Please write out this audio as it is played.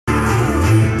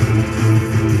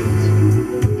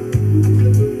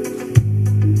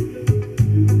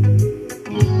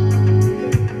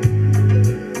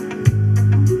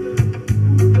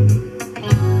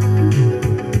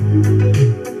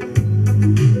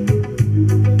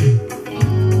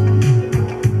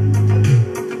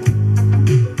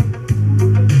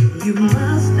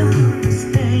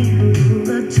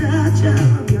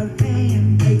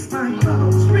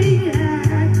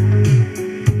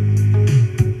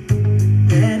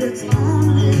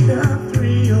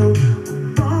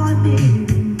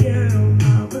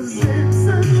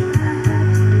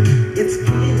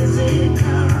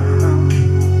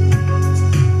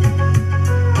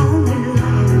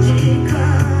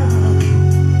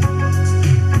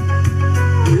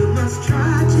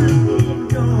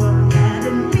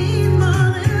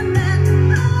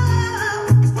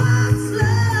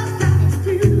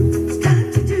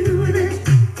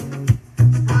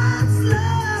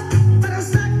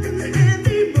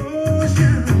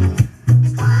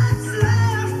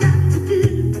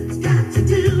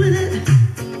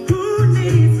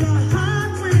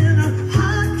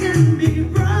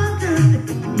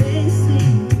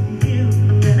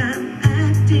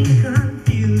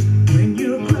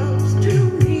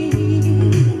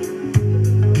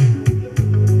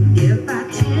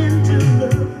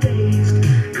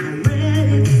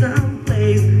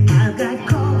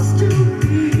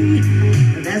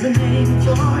There's a name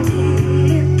for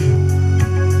it.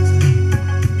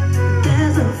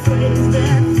 There's a phrase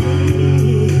that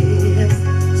fits.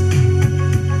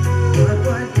 But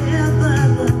whatever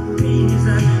the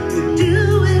reason, you do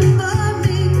it for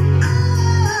me.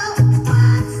 Oh,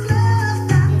 what's love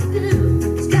got to do?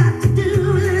 It's got to do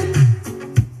with it.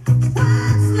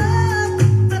 What's love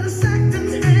but a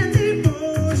second-hand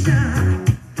emotion?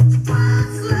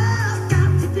 What's love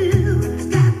got to do? It's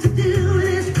got to do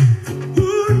with it. Who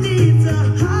needs a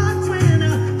heart when a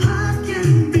heart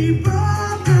can be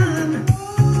broken?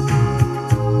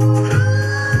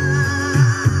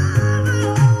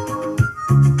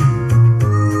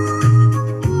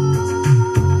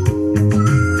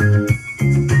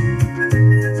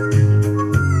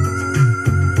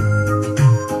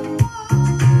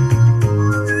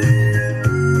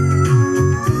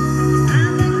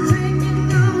 I've been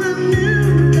taking on a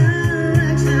new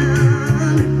direction,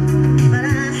 but I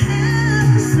have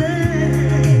to say,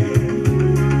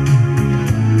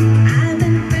 I've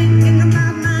been thinking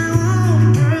about my own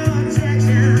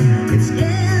projection. It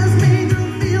scares me to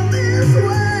feel this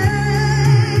way.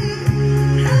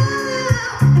 Oh,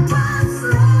 what's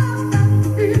love got to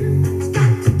do? It's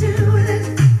got to do with it.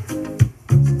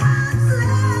 What's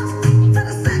love but a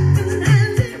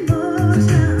second-hand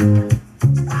emotion?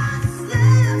 What's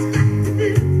love got to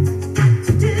do? Got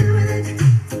to do with it.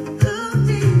 Who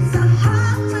needs a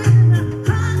heart when a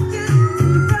heart can be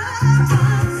broken?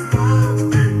 What's love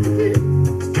got to do?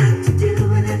 Got to do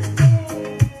with it.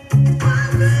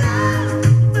 What's love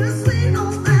but a sweet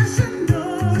old-fashioned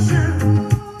notion?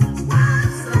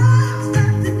 What's love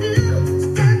got to do?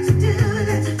 Got to do with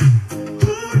it.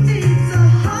 Who needs a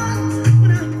heart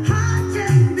when a heart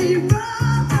can be broken?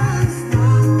 What's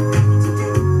love got to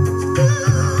do?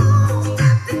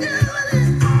 Got to do with it.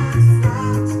 What's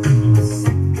love but a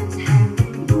second-hand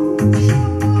emotion?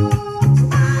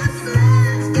 What's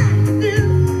love got to do?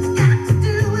 Got to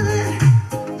do with it.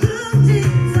 Who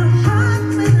needs a heart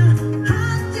when a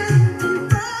heart can be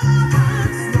broken?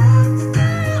 What's love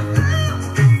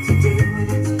got to do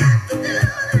with it? Got to do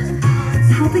with it.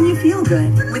 Helping you feel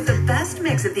good with the best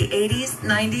mix of the 80s,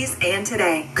 90s, and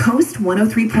today. KOST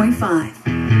 103.5.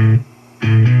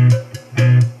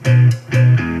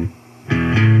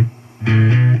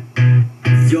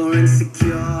 You're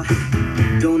insecure,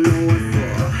 don't know what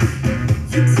for.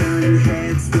 You're turning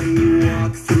heads when you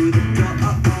walk through the door.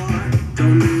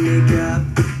 Don't need makeup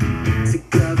to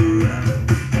cover up.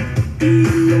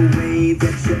 Being the way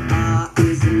that you are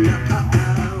is enough.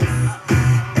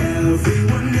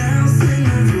 Everyone else in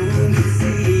the room can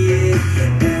see it.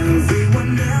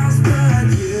 Everyone else but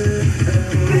you.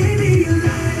 Baby, you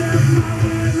light up my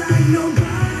world like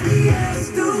nobody else.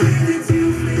 The way that you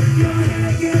flip your hair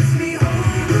gets me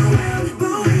overwhelmed.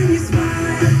 But when you smile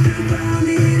at the ground,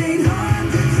 it ain't hard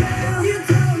to tell. You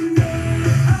don't know,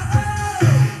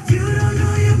 you don't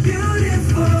know you're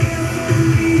beautiful.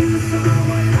 Only you saw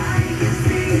what I can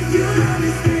see. You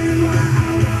understand why I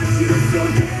want you so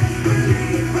desperately.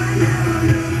 Right now I'm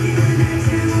looking at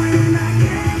you and I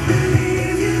can't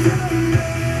believe you don't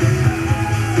know,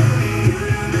 you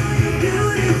don't know you're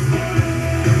beautiful.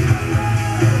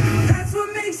 That's what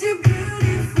makes you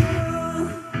beautiful.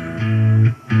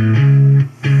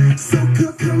 So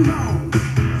good, come on,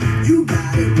 you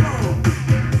got it wrong.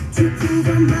 To prove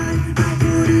I'm right, I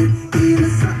put it in a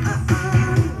song.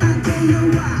 I don't know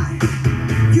why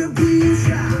you're being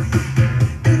shy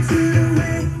and turn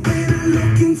away when I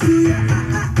look into your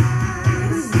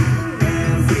eyes.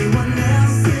 Everyone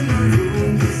else in the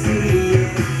room can see it.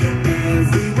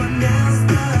 Everyone else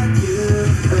but you.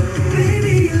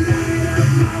 Baby, you light up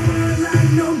my world like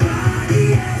nobody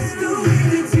else. The way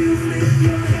that you flip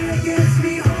your hair gets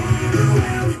me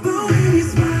overwhelmed. But when you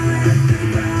smile at the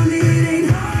ground, it ain't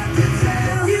hard to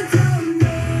tell. You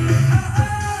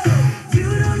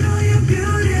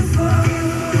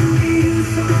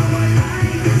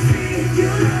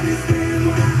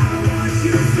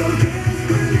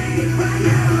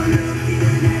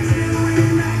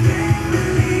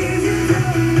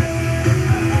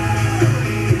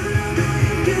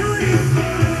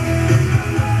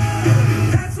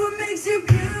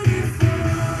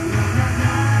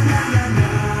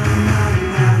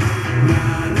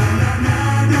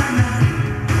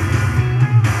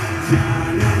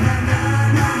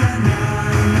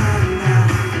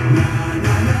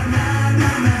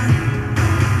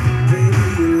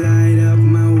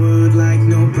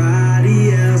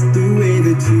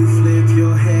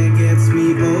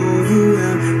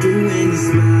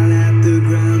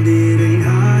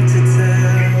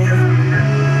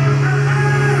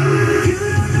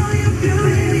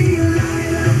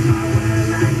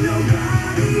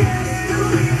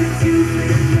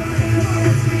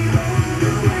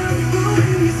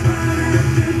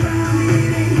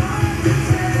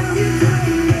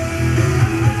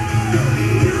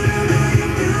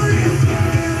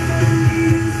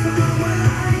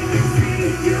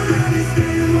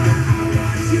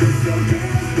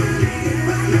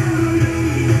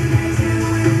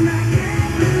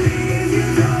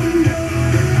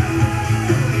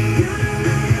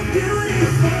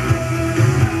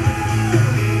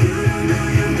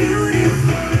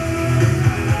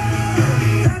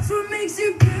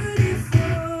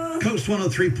KOST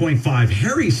 103.5.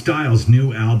 Harry Styles'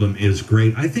 new album is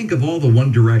great. I think of all the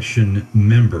One Direction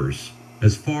members,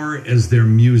 as far as their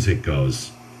music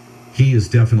goes, he is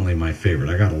definitely my favorite.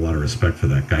 I got a lot of respect for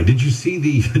that guy. Did you see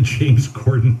the James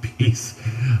Corden piece?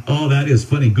 Oh, that is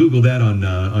funny. Google that on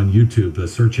YouTube.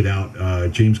 Search it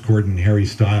out. James Corden, Harry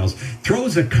Styles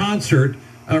throws a concert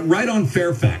right on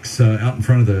Fairfax, out in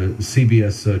front of the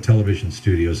CBS television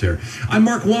studios there. I'm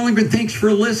Mark Wallingren. Thanks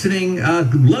for listening.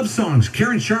 Love songs.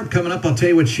 Karen Sharp coming up. I'll tell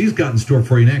you what she's got in store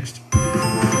for you next.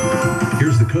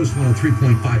 Here's the KOST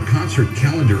 103.5 concert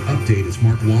calendar update. It's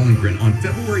Mark Wallingren. On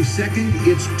February 2nd,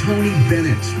 it's Tony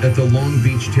Bennett at the Long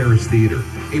Beach Terrace Theater.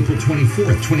 April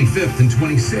 24th, 25th, and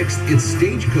 26th, it's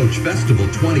Stagecoach Festival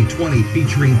 2020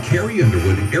 featuring Carrie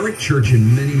Underwood, Eric Church,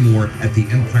 and many more at the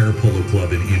Empire Polo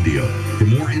Club in Indio. For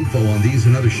more info on these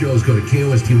and other shows, go to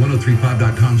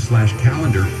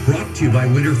KOST1035.com/calendar. Brought to you by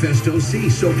Winterfest OC,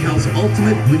 SoCal's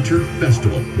ultimate winter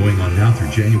festival, going on now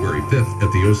through January 5th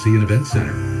at the OC and Event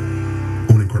Center.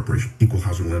 Owning Corporation, equal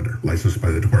housing lender, licensed by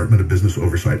the Department of Business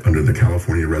Oversight under the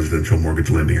California Residential Mortgage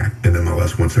Lending Act,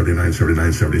 NMLS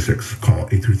 1797976. Call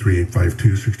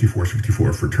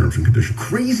 833-852-6464 for terms and conditions.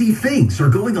 Crazy things are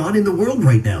going on in the world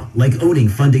right now, like owning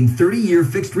funding 30-year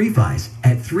fixed refis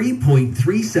at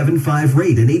 3.375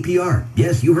 rate and APR.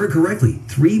 Yes, you heard correctly,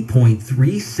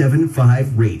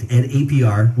 3.375 rate and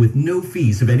APR with no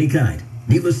fees of any kind.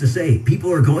 Needless to say,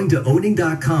 people are going to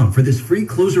owning.com for this free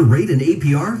closer rate and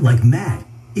APR like mad.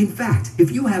 In fact,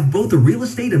 if you have both a real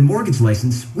estate and mortgage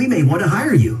license, we may want to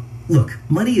hire you. Look,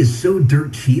 money is so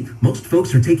dirt cheap, most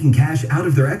folks are taking cash out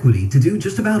of their equity to do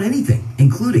just about anything,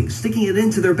 including sticking it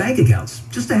into their bank accounts,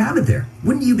 just to have it there.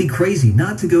 Wouldn't you be crazy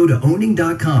not to go to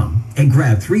owning.com and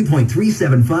grab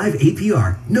 3.375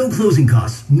 APR, no closing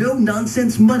costs, no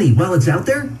nonsense money while it's out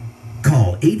there?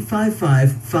 Call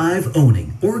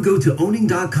 855-5-OWNING or go to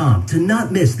owning.com to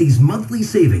not miss these monthly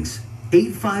savings.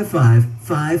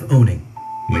 855-5-OWNING.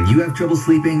 When you have trouble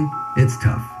sleeping, it's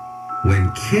tough.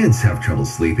 When kids have trouble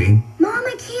sleeping... Mom,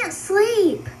 I can't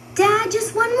sleep. Dad,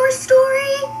 just one more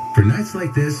story? For nights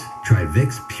like this, try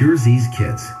Vicks Pure Z's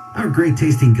Kids. Our great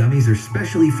tasting gummies are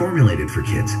specially formulated for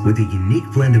kids with a unique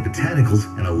blend of botanicals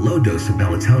and a low dose of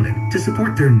melatonin to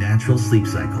support their natural sleep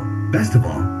cycle. Best of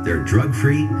all, they're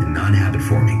drug-free and non-habit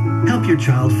forming. Help your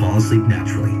child fall asleep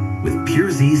naturally with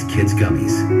Pure Z's Kids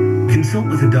Gummies. Consult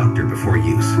with a doctor before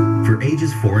use for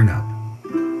ages 4 and up.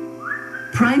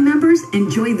 Prime members,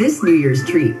 enjoy this New Year's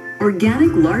treat.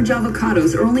 Organic large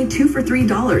avocados are only 2 for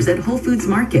 $3 at Whole Foods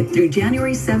Market through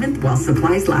January 7th while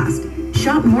supplies last.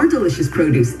 Shop more delicious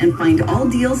produce and find all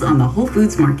deals on the Whole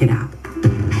Foods Market app.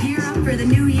 Gear up for the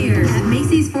new year at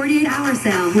Macy's 48-hour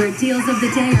sale, where deals of the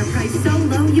day are priced so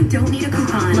low you don't need a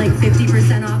coupon. Like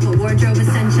 50% off a wardrobe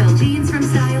essential, jeans from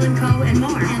Style & Co. and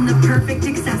more. And the perfect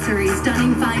accessories,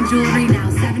 stunning fine jewelry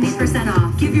now 70%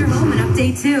 off. Give your home an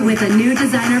update too with a new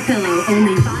designer pillow,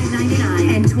 only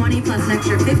 $5.99. And 20 plus an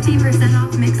extra 15%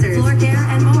 off mixers, floor care,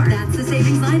 and more. That's the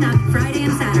savings lineup Friday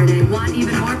and Saturday. Want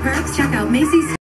even more perks? Check out Macy's.